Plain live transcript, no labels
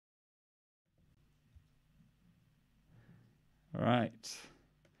Right.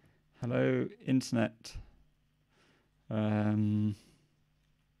 Hello, internet. Let's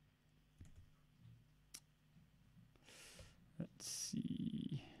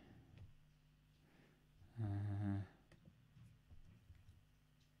see.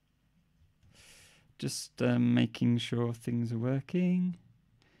 Just making sure things are working.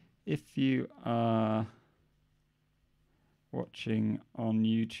 If you are watching on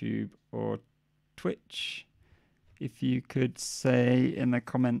YouTube or Twitch, if you could say in the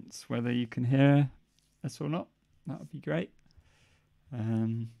comments whether you can hear us or not, that would be great.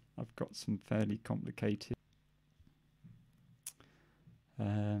 I've got some fairly complicated.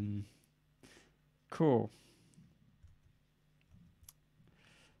 Cool.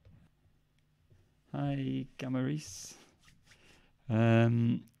 Hi, Gamaris.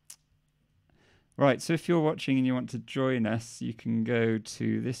 Right, so if you're watching and you want to join us, you can go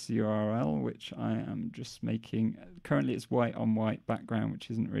to this URL, which I am just making. Currently it's white on white background,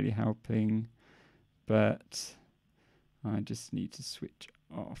 which isn't really helping, but I just need to switch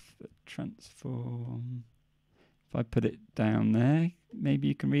off the transform. If I put it down there, maybe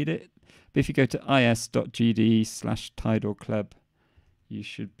you can read it. But if you go to is.gd/Tidal Club, you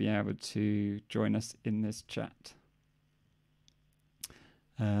should be able to join us in this chat.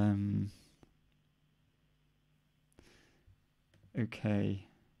 Okay.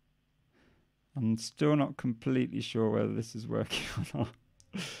 I'm still not completely sure whether this is working or not.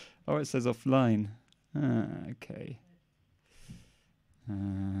 Oh, it says offline. Okay.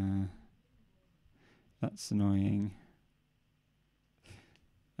 That's annoying.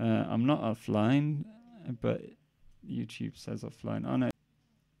 I'm not offline, but YouTube says offline. Oh no.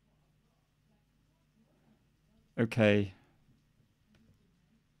 Okay.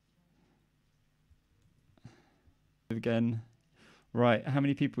 Again. Right, how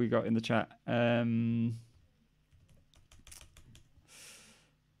many people we got in the chat? 9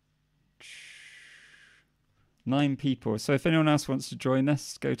 people. So if anyone else wants to join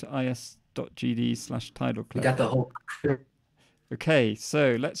us, go to is.gd/Tidal Club. We got the whole. Okay,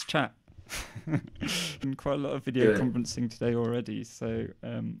 so let's chat. Quite a lot of video conferencing today already, so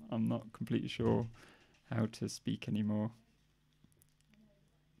I'm not completely sure how to speak anymore.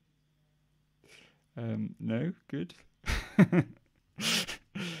 No, good.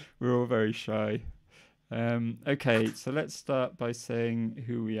 We're all very shy. Okay, so let's start by saying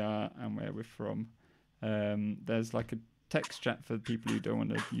who we are and where we're from. There's like a text chat for people who don't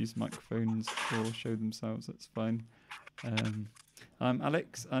want to use microphones or show themselves. That's fine. I'm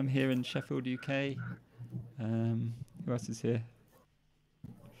Alex. I'm here in Sheffield, UK. Who else is here?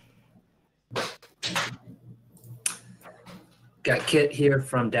 Got Kit here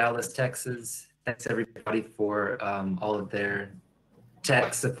from Dallas, Texas. Thanks everybody for all of their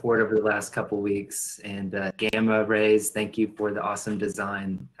tech support over the last couple weeks. And Gamma Rays, thank you for the awesome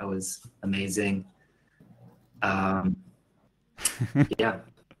design. That was amazing. Yeah.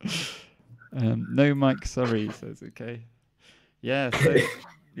 No mic, sorry, so it's okay. Yeah, so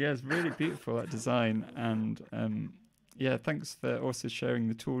yeah, it's really beautiful, that design. And yeah, thanks for also sharing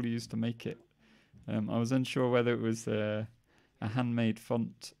the tool you used to make it. I was unsure whether it was a handmade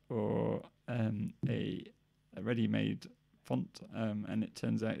font or a ready-made font, and it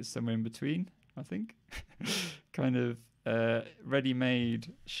turns out it's somewhere in between, I think. Kind of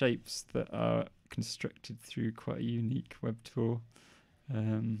ready-made shapes that are constructed through quite a unique web tool.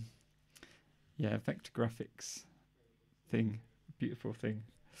 Yeah, vector graphics thing, beautiful thing.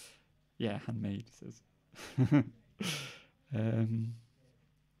 Yeah, handmade, it says.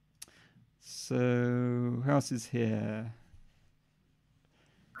 So who else is here?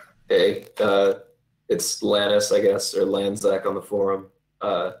 Hey, it's Lannis, I guess, or Lanzac on the forum.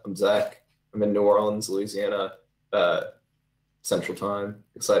 I'm Zach. I'm in New Orleans, Louisiana, Central Time.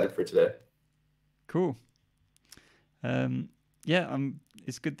 Excited for today. Cool. Yeah,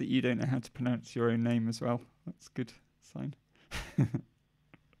 it's good that you don't know how to pronounce your own name as well. That's a good sign.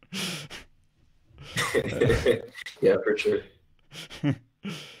 Yeah, for sure.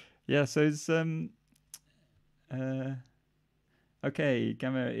 Yeah, so it's okay,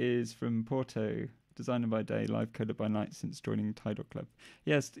 Gamma is from Porto, designer by day, live coder by night since joining Tidal Club.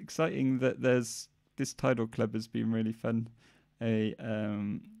 Yeah, it's exciting that there's this Tidal Club has been really fun. Yeah,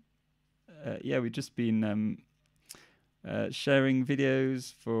 we've just been sharing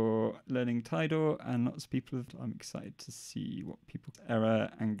videos for learning Tidal, and lots of people I'm excited to see what people's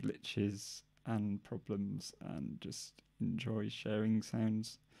error and glitches and problems, and just enjoy sharing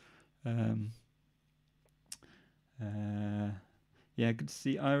sounds. Yeah, good to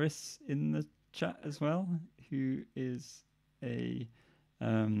see Iris in the chat as well, who is a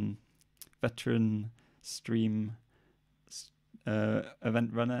veteran stream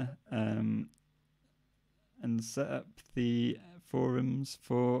event runner, and set up the forums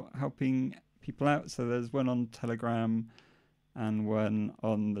for helping people out. So there's one on Telegram and one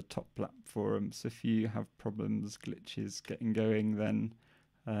on the Top Lap forum. So if you have problems, glitches getting going, then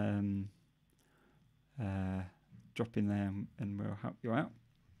drop in there and we'll help you out.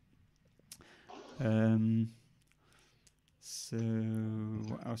 So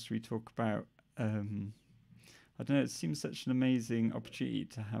what else should we talk about? I don't know, it seems such an amazing opportunity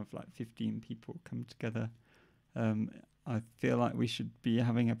to have like 15 people come together. I feel like we should be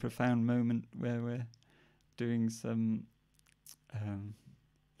having a profound moment where we're doing some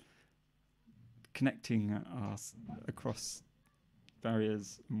connecting across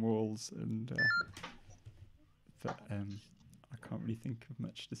barriers and walls, and but I can't really think of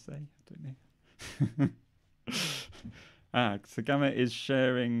much to say. I don't know. So Gamma is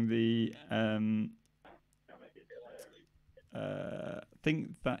sharing the I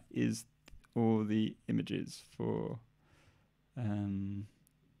think that is all the images for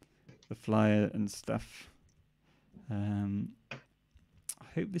the flyer and stuff. I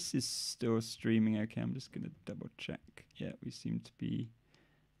hope this is still streaming okay. I'm just going to double check. Yeah, we seem to be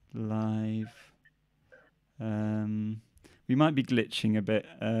live. We might be glitching a bit.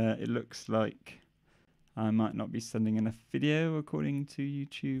 It looks like I might not be sending enough video according to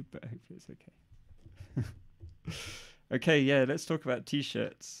YouTube, but hopefully it's okay. Okay, yeah, let's talk about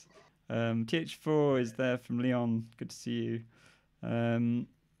t-shirts. TH4 is there from Leon. Good to see you.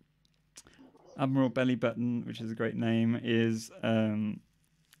 Admiral Belly Button, which is a great name, is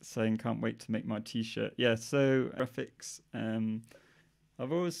saying can't wait to make my t-shirt. Yeah, so graphics.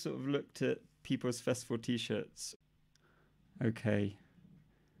 I've always sort of looked at People's Festival t-shirts. Okay,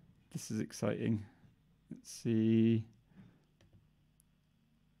 this is exciting. Let's see.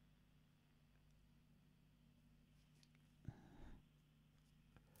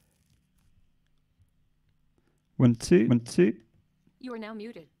 One, two, 1, 2. You are now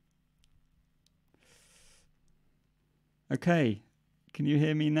muted. Okay, can you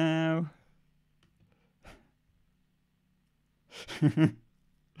hear me now?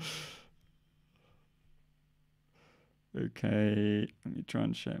 Okay, let me try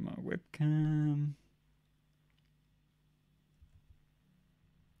and share my webcam.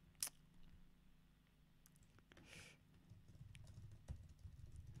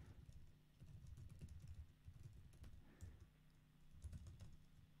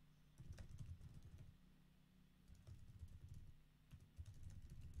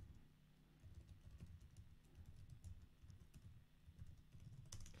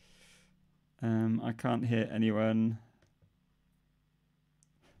 I can't hear anyone.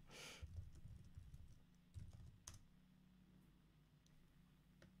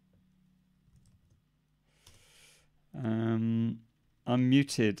 I'm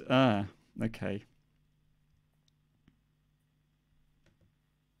muted. Okay.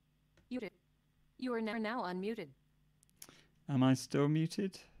 Muted. You are now unmuted. Am I still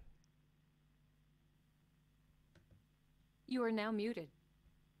muted? You are now muted.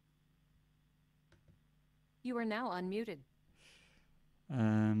 You are now unmuted.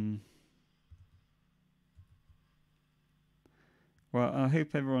 Well, I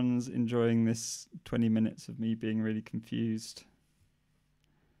hope everyone's enjoying this 20 minutes of me being really confused.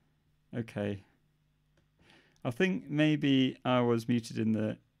 Okay. I think maybe I was muted in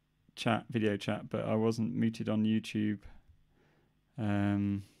the chat, video chat, but I wasn't muted on YouTube.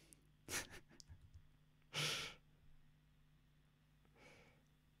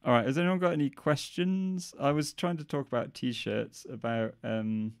 All right, has anyone got any questions? I was trying to talk about t-shirts, about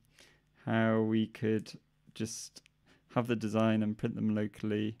how we could just have the design and print them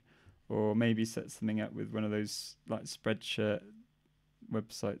locally, or maybe set something up with one of those like Spreadshirt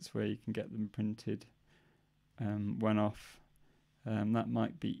websites where you can get them printed one off. That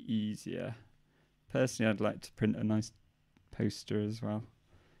might be easier. Personally, I'd like to print a nice poster as well.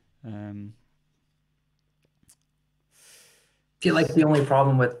 I feel like the only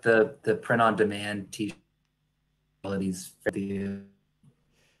problem with the print-on-demand t-shirt qualities for you.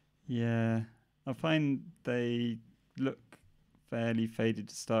 Yeah, I find they look fairly faded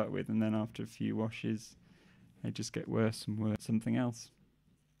to start with, and then after a few washes, they just get worse and worse. Something else?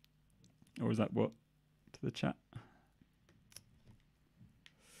 Or is that what to the chat?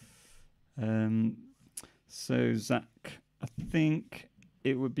 So Zach, I think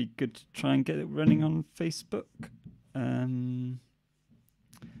it would be good to try and get it running on Facebook.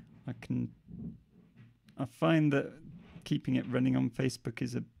 I find that keeping it running on Facebook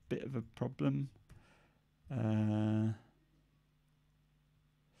is a bit of a problem.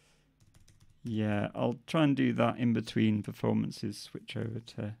 Yeah, I'll try and do that in between performances, switch over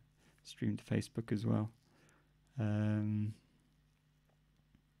to stream to Facebook as well.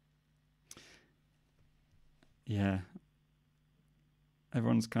 Yeah,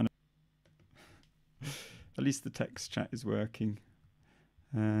 everyone's kind of, at least the text chat is working.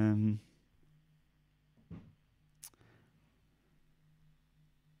 All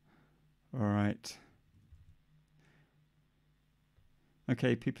right.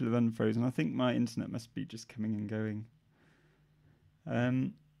 Okay, people have unfrozen. I think my internet must be just coming and going.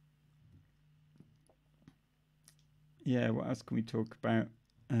 Yeah, what else can we talk about?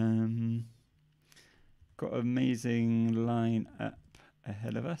 Got an amazing line up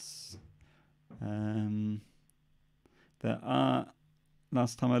ahead of us. There are,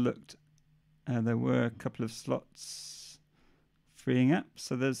 last time I looked, there were a couple of slots freeing up.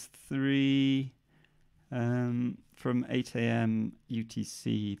 So there's 3 from 8 a.m.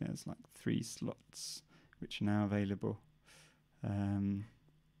 UTC. There's like 3 slots which are now available.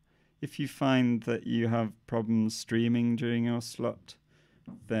 If you find that you have problems streaming during your slot,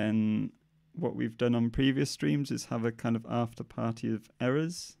 then what we've done on previous streams is have a kind of after party of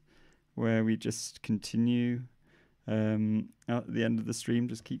errors where we just continue at the end of the stream,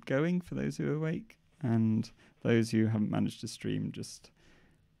 just keep going for those who are awake, and those who haven't managed to stream just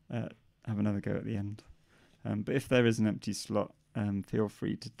have another go at the end. But if there is an empty slot, feel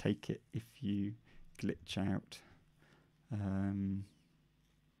free to take it if you glitch out.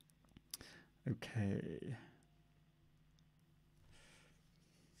 Okay.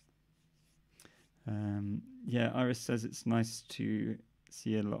 Yeah, Iris says it's nice to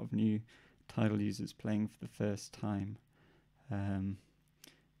see a lot of new Tidal users playing for the first time.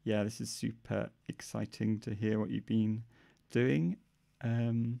 Yeah, this is super exciting to hear what you've been doing.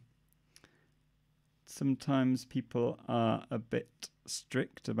 Sometimes people are a bit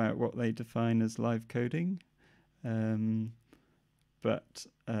strict about what they define as live coding, but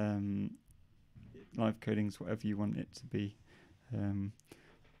live coding is whatever you want it to be.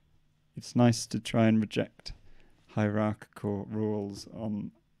 It's nice to try and reject hierarchical rules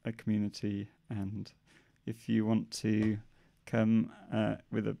on a community, and if you want to come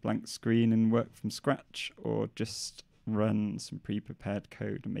with a blank screen and work from scratch, or just run some pre-prepared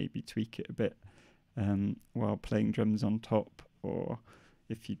code and maybe tweak it a bit while playing drums on top, or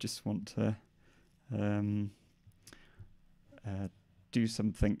if you just want to do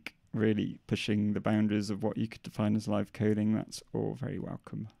something really pushing the boundaries of what you could define as live coding, that's all very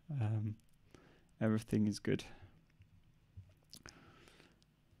welcome. Everything is good.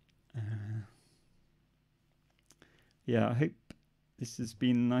 Yeah, I hope this has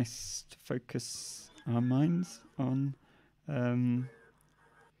been nice to focus our minds on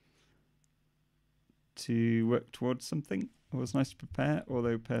to work towards something. It was nice to prepare,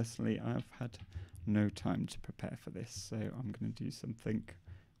 although personally I've had no time to prepare for this, so I'm going to do something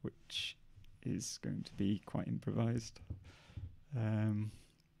which is going to be quite improvised.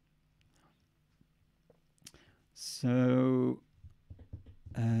 So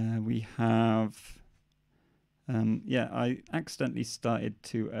we have, yeah, I accidentally started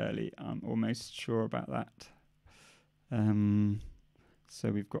too early. I'm almost sure about that.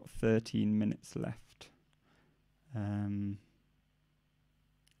 So we've got 13 minutes left.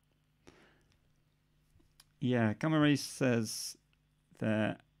 Yeah, Gamma Ray says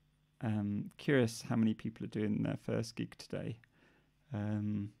they're curious how many people are doing their first gig today.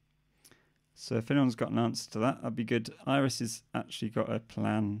 So if anyone's got an answer to that, that'd be good. Iris has actually got a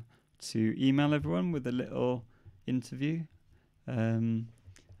plan to email everyone with a little interview. And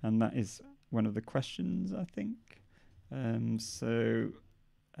that is one of the questions, I think. So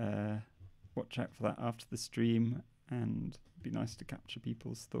watch out for that after the stream, and it'd be nice to capture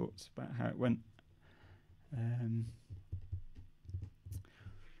people's thoughts about how it went.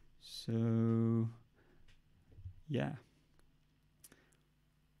 So, yeah.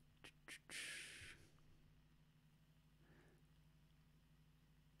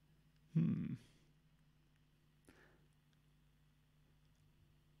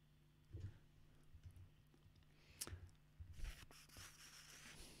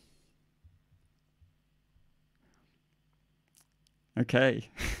 Okay.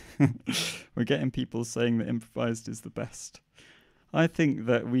 We're getting people saying that improvised is the best. I think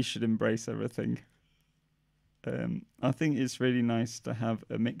that we should embrace everything. I think it's really nice to have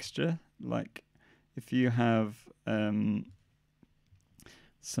a mixture. Like, if you have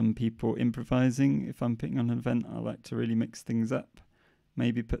some people improvising, if I'm putting on an event, I like to really mix things up.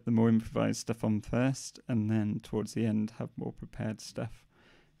 Maybe put the more improvised stuff on first, and then towards the end have more prepared stuff,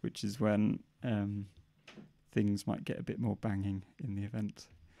 which is when things might get a bit more banging in the event.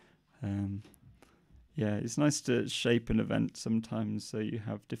 Yeah, it's nice to shape an event sometimes so you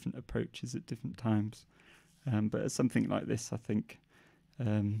have different approaches at different times. But at something like this, I think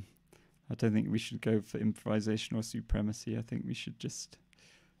I don't think we should go for improvisation or supremacy. I think we should just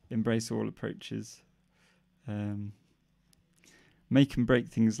embrace all approaches. Make and break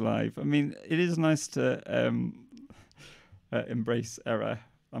things live. I mean, it is nice to embrace error.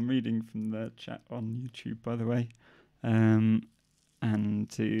 I'm reading from the chat on YouTube, by the way. And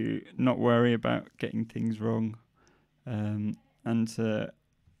to not worry about getting things wrong. And to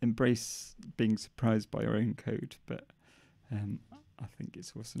embrace being surprised by your own code. But I think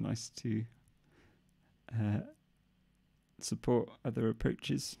it's also nice to support other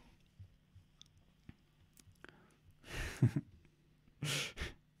approaches.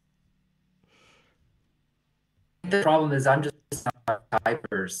 The problem is I'm just not a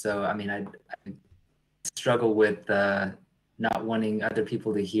typer, so I mean I struggle with not wanting other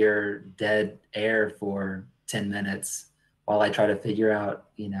people to hear dead air for 10 minutes while I try to figure out,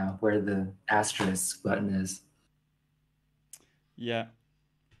 where the asterisk button is. Yeah,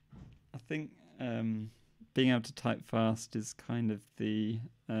 I think being able to type fast is kind of the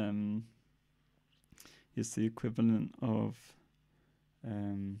equivalent of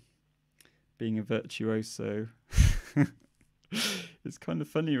being a virtuoso. It's kind of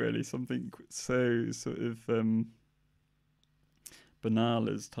funny, really. Something so sort of banal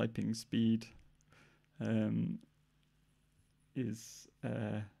as typing speed is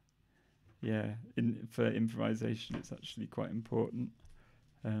for improvisation it's actually quite important.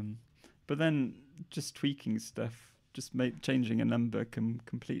 But then just tweaking stuff, just changing a number can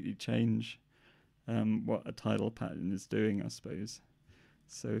completely change what a tidal pattern is doing, I suppose.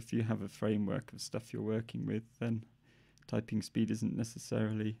 So if you have a framework of stuff you're working with, then typing speed isn't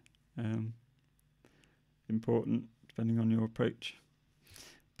necessarily important, depending on your approach.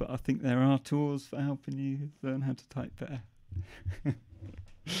 But I think there are tools for helping you learn how to type better.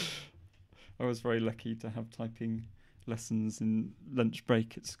 I was very lucky to have typing lessons in lunch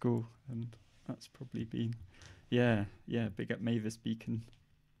break at school, and that's probably been, big up Mavis Beacon.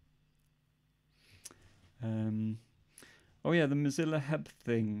 The Mozilla Hub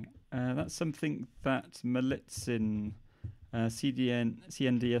thing. That's something that Malitzin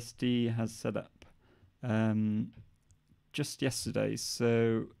CNDSD has set up just yesterday.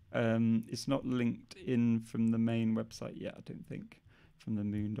 So it's not linked in from the main website yet, I don't think, from the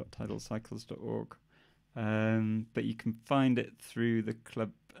moon.tidalcycles.org. But you can find it through the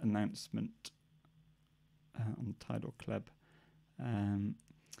club announcement on Tidal Club.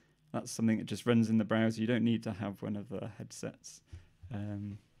 That's something that just runs in the browser. You don't need to have one of the headsets.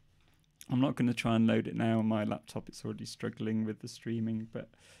 I'm not going to try and load it now on my laptop. It's already struggling with the streaming. But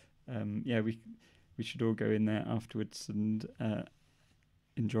we should all go in there afterwards and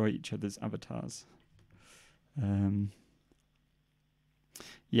enjoy each other's avatars.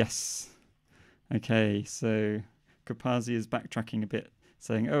 Yes. Okay, so Kapazi is backtracking a bit,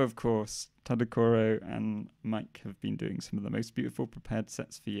 saying, oh, of course, Tadakoro and Mike have been doing some of the most beautiful prepared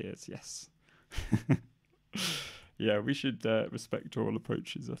sets for years. Yes. Yeah, we should respect all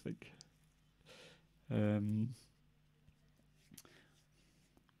approaches, I think.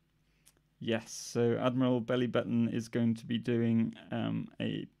 Yes, so Admiral Bellybutton is going to be doing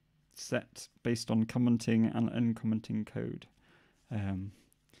a set based on commenting and uncommenting code.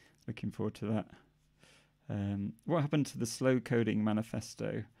 Looking forward to that. What happened to the slow coding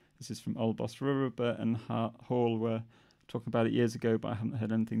manifesto? This is from Old Boss Ruraba and Hall were talking about it years ago, but I haven't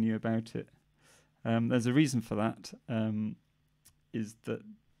heard anything new about it. There's a reason for that, is that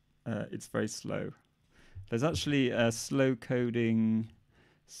it's very slow. There's actually a slow coding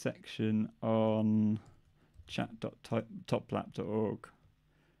section on chat.toplap.org.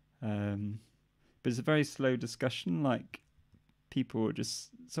 But it's a very slow discussion, like people will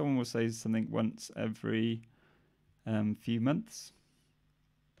someone will say something once every few months.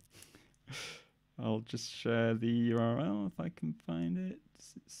 I'll just share the URL if I can find it.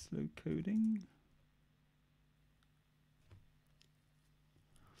 Is it slow coding?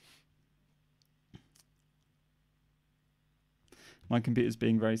 My computer's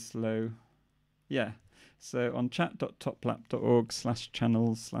being very slow. Yeah. So on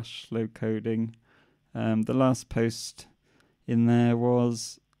chat.toplap.org/channels/slow coding, the last post in there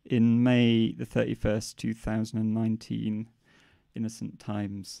was in May the 31st, 2019, Innocent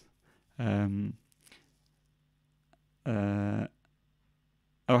Times. Oh, hang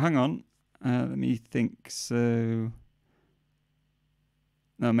on. Let me think. So,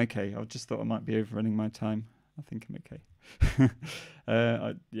 no, I'm okay. I just thought I might be overrunning my time. I think I'm okay.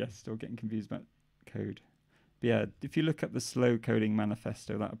 Still getting confused about code. But yeah, if you look up the Slow Coding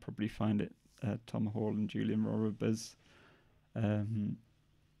Manifesto, that'll probably find it. Tom Hall and Julian Roraba's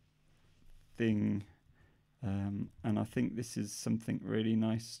thing. And I think this is something really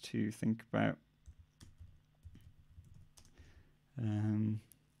nice to think about.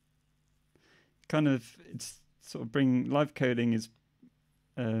 Kind of, it's sort of live coding is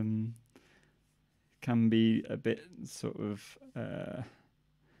can be a bit sort of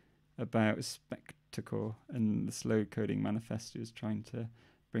about spectacle, and the Slow Coding Manifesto is trying to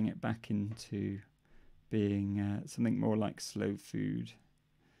bring it back into being something more like slow food.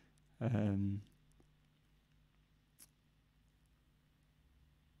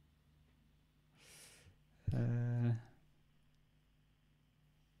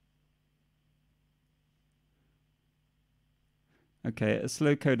 Okay, at a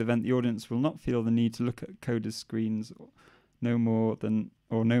slow code event, the audience will not feel the need to look at coders' screens no more than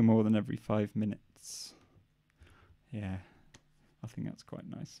every 5 minutes. Yeah, I think that's quite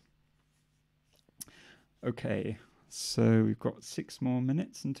nice. Okay, so we've got 6 more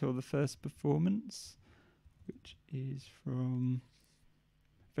minutes until the first performance, which is from...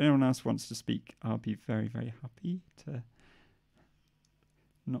 If anyone else wants to speak, I'll be very, very happy to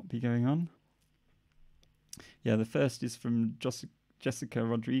not be going on. Yeah, the first is from Jessica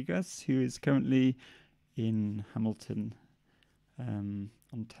Rodriguez, who is currently in Hamilton,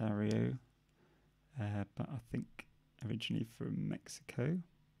 Ontario, but I think originally from Mexico.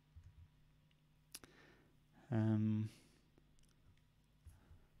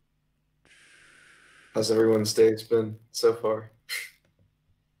 How's everyone's days been so far?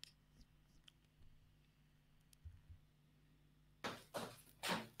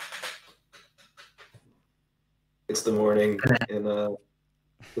 It's the morning in the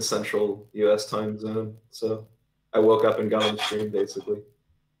central US time zone, so I woke up and got on the stream basically.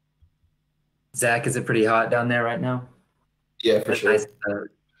 Zach, is it pretty hot down there right now? Yeah, for sure. Nice,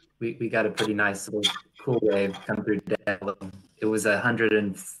 we got a pretty nice little cool wave come through Dallas. It was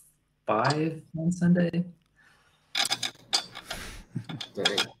 105 on Sunday. Dang. I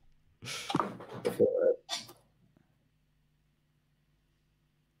feel that.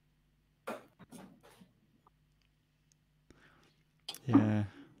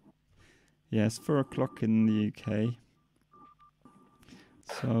 Yeah, it's 4 o'clock in the UK.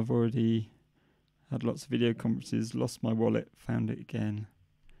 So I've already had lots of video conferences, lost my wallet, found it again.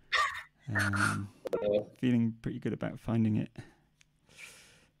 Feeling pretty good about finding it.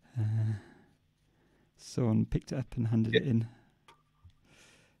 Someone picked it up and handed it in.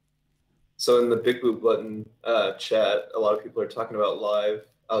 So in the Big Blue Button chat, a lot of people are talking about live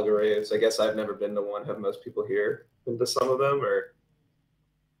algorithms. I guess I've never been to one. Have most people here been to some of them, or?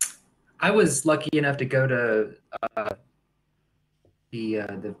 I was lucky enough to go to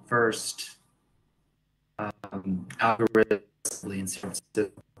the first algorithm in San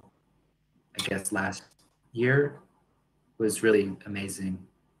Francisco, I guess last year. It was really amazing.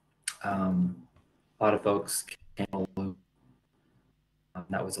 A lot of folks came along.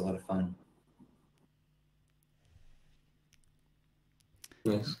 That was a lot of fun.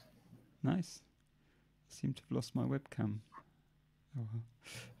 Nice. Nice. I seem to have lost my webcam. Oh well.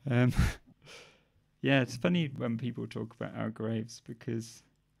 Yeah, it's funny when people talk about algorithms because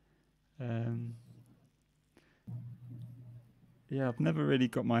yeah, I've never really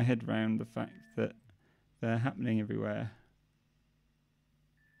got my head around the fact that they're happening everywhere.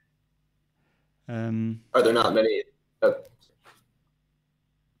 Are there not many?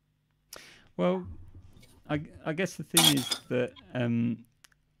 Well, I guess the thing is that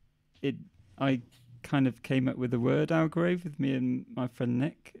I kind of came up with the word algorithm with me and my friend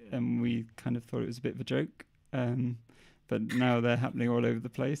Nick, and we kind of thought it was a bit of a joke. But now they're happening all over the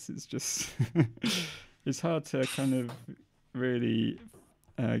place. It's just it's hard to kind of really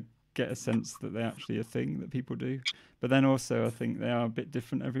get a sense that they're actually a thing that people do. But then also I think they are a bit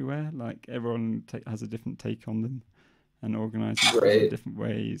different everywhere. Like everyone has a different take on them and organises them in different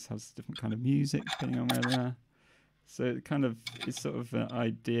ways, has different kind of music depending on where they are. So it kind of is sort of an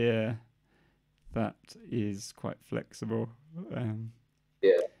idea that is quite flexible.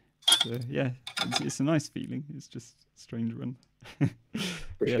 Yeah. So yeah, it's a nice feeling. It's just a strange one.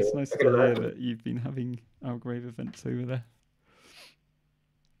 For yeah, sure. it's nice to hear that you've been having Algrave events over there.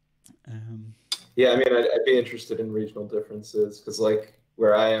 Yeah, I mean, I'd be interested in regional differences because, like,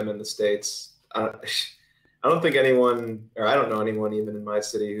 where I am in the States, I don't think anyone, or I don't know anyone even in my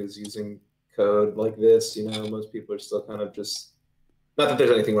city who's using code like this. You know, most people are still kind of just, not that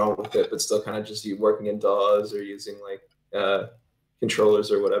there's anything wrong with it, but still kind of just working in DAWs or using like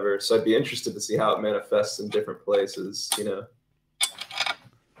controllers or whatever. So I'd be interested to see how it manifests in different places, you know?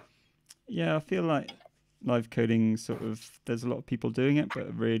 Yeah, I feel like live coding sort of, there's a lot of people doing it,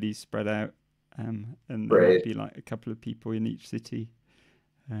 but really spread out. And there Right. might be like a couple of people in each city.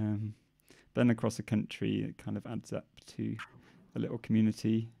 Then across the country, it kind of adds up to a little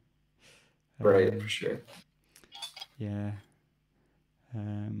community. Right, Um, for sure. Yeah.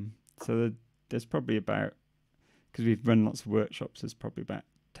 So there's probably about, because we've run lots of workshops, there's probably about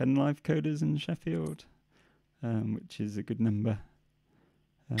 10 live coders in Sheffield, which is a good number.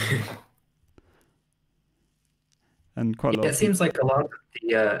 And quite a lot Yeah, of it seems like a lot of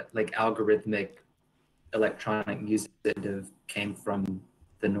the like algorithmic electronic music came from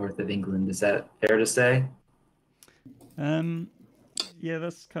the north of England. Is that fair to say? Yeah,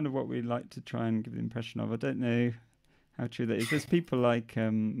 that's kind of what we like to try and give the impression of. I don't know how true that is. There's people like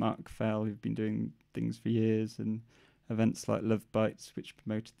Mark Fell who've been doing things for years, and events like Love Bites, which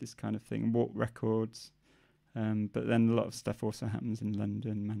promoted this kind of thing, and Warp Records. But then a lot of stuff also happens in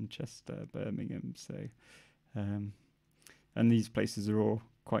London, Manchester, Birmingham. So, and these places are all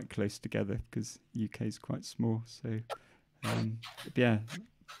quite close together because UK is quite small. So, yeah,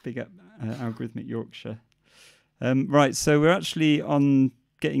 big up Algorithmic Yorkshire. Right, so we're actually on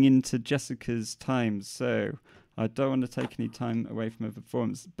getting into Jessica's time, so I don't want to take any time away from her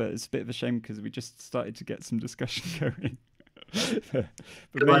performance, but it's a bit of a shame because we just started to get some discussion going. But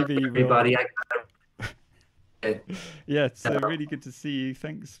Good luck, maybe everybody. yeah, so really good to see you.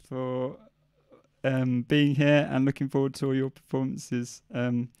 Thanks for being here, and looking forward to all your performances.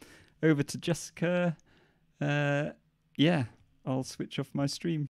 Over to Jessica. Yeah, I'll switch off my stream.